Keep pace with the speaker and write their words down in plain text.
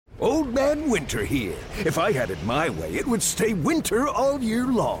Old Man Winter here. If I had it my way, it would stay winter all year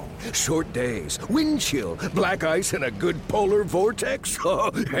long. Short days, wind chill, black ice, and a good polar vortex.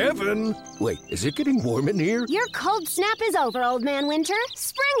 Oh, heaven! Wait, is it getting warm in here? Your cold snap is over, Old Man Winter.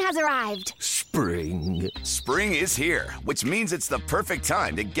 Spring has arrived. Spring. Spring is here, which means it's the perfect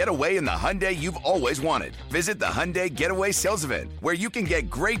time to get away in the Hyundai you've always wanted. Visit the Hyundai Getaway Sales Event, where you can get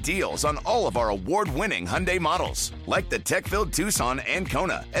great deals on all of our award-winning Hyundai models, like the tech-filled Tucson and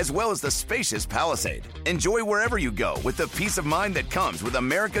Kona, as well as the spacious Palisade. Enjoy wherever you go with the peace of mind that comes with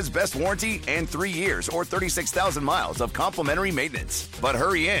America's best warranty and 3 years or 36,000 miles of complimentary maintenance. But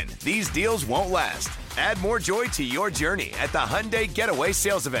hurry in, these deals won't last. Add more joy to your journey at the Hyundai Getaway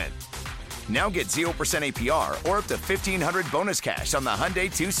Sales Event. Now get 0% APR or up to $1,500 bonus cash on the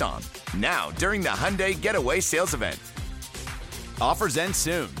Hyundai Tucson. Now, during the Hyundai Getaway Sales Event. Offers end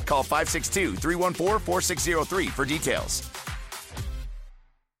soon. Call 562-314-4603 for details.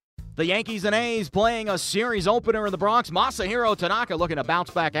 The Yankees and A's playing a series opener in the Bronx. Masahiro Tanaka looking to bounce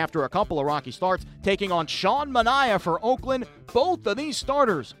back after a couple of rocky starts, taking on Sean Manaea for Oakland. Both of these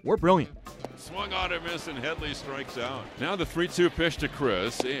starters were brilliant. Swung on a miss, and Headley strikes out. Now the 3-2 pitch to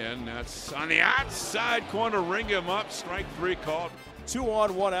Chris, and that's on the outside corner. Ring him up. Strike 3 called. 2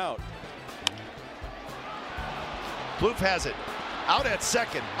 on, 1 out. Plouffe has it. Out at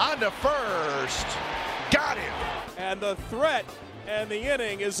second. On to first. Got him. And the threat and the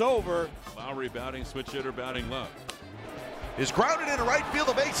inning is over. Lowry batting switch hitter, batting left. Is grounded into right field,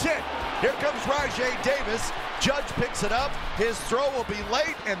 a base hit. Here comes Rajay Davis. Judge picks it up. His throw will be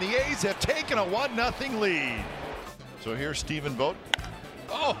late, and the A's have taken a 1-0 lead. So here's Stephen Vogt.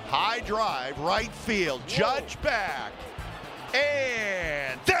 Oh, high drive, right field. Judge back.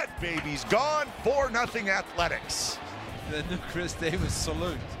 And that baby's gone. 4-0 Athletics. The new Chris Davis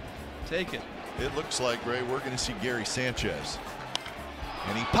salute. Take it. It looks like, Ray, we're going to see Gary Sanchez.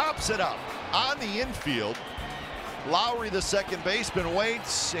 And he pops it up on the infield. Lowry, the second baseman,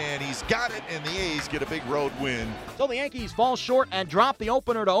 waits, and he's got it, and the A's get a big road win. So the Yankees fall short and drop the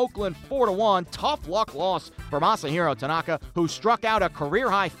opener to Oakland 4-1. Tough luck loss for Masahiro Tanaka, who struck out a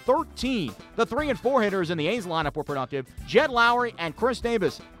career-high 13. The 3 and 4 hitters in the A's lineup were productive. Jed Lowry and Chris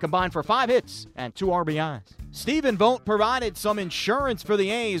Davis combined for 5 hits and 2 RBIs. Stephen Vogt provided some insurance for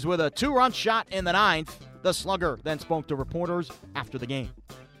the A's with a 2-run shot in the 9th. The slugger then spoke to reporters after the game.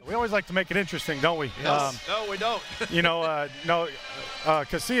 We always like to make it interesting, don't we? Yes. No, we don't.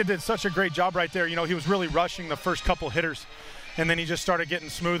 Casilla did such a great job right there. He was really rushing the first couple hitters, and then he just started getting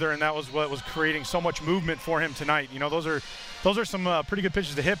smoother, and that was what was creating so much movement for him tonight. Those are some pretty good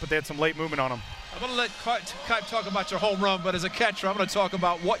pitches to hit, but they had some late movement on them. I'm going to let Kipe talk about your home run, but as a catcher, I'm going to talk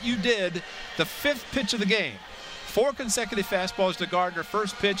about what you did the 5th pitch of the game. 4 consecutive fastballs to Gardner,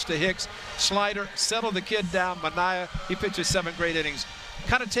 first pitch to Hicks, slider, settle the kid down. Manaea, he pitches 7 great innings.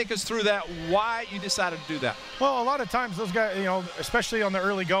 Kind of take us through that, why you decided to do that. Well, a lot of times those guys, especially on the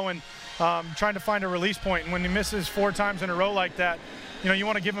early going, trying to find a release point. And when he misses 4 times in a row like that, you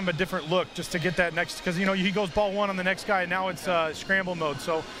want to give him a different look just to get that next, because, he goes ball 1 on the next guy, and now it's scramble mode.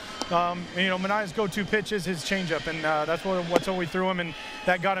 So, Manaea's go-to pitch is his changeup, and that's what we threw him, and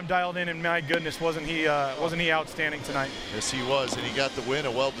that got him dialed in, and my goodness, wasn't he outstanding tonight. Yes, he was, and he got the win,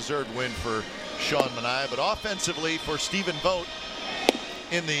 a well-deserved win for Sean Manaea. But offensively for Stephen Vogt,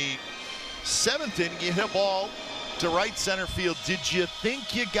 in the 7th inning, you hit a ball to right center field. Did you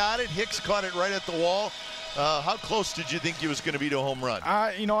think you got it? Hicks caught it right at the wall. How close did you think it was going to be to a home run?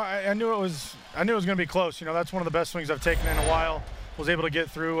 I knew it was going to be close. That's one of the best swings I've taken in a while. Was able to get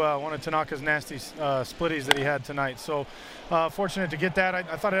through one of Tanaka's nasty splitties that he had tonight. So fortunate to get that. I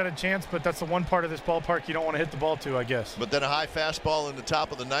thought I had a chance, but that's the one part of this ballpark you don't want to hit the ball to, I guess. But then a high fastball in the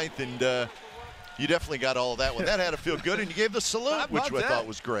top of the 9th, and you definitely got all of that one. That had to feel good, and you gave the salute, which I thought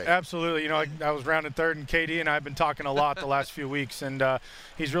was great. Absolutely. I was rounding third, and KD and I have been talking a lot the last few weeks, and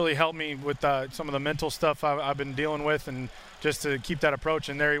he's really helped me with some of the mental stuff I've been dealing with, and just to keep that approach.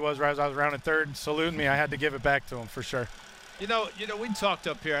 And there he was, right as I was rounding third, saluting me. I had to give it back to him for sure. We talked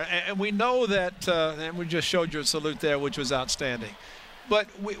up here, and we know that, and we just showed you a salute there, which was outstanding. But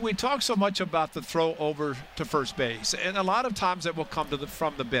we talk so much about the throw over to first base, and a lot of times it will come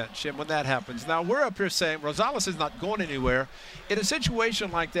from the bench, and when that happens. Now, we're up here saying Rosales is not going anywhere. In a situation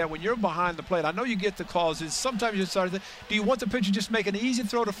like that, when you're behind the plate, I know you get the calls. Sometimes you start to do you want the pitcher just make an easy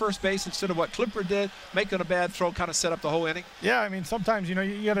throw to first base instead of what Clipper did, making a bad throw, kind of set up the whole inning? Yeah, sometimes,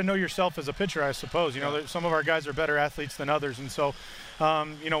 you got to know yourself as a pitcher, I suppose. Some of our guys are better athletes than others, and so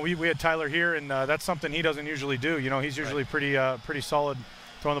we had Tyler here, and that's something he doesn't usually do. He's usually pretty solid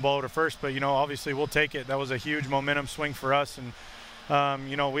throwing the ball over to first, but obviously we'll take it. That was a huge momentum swing for us, and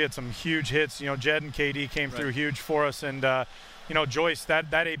we had some huge hits. Jed and KD came through huge for us, and Joyce,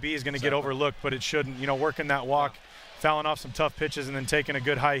 that AB is going to get overlooked, but it shouldn't. Working that walk, fouling off some tough pitches, and then taking a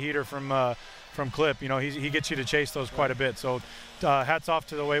good high heater from Clip. He gets you to chase those quite a bit. So hats off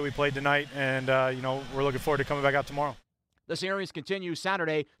to the way we played tonight, and we're looking forward to coming back out tomorrow. The series continues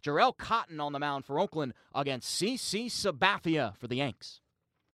Saturday. Jarrell Cotton on the mound for Oakland against CC Sabathia for the Yanks.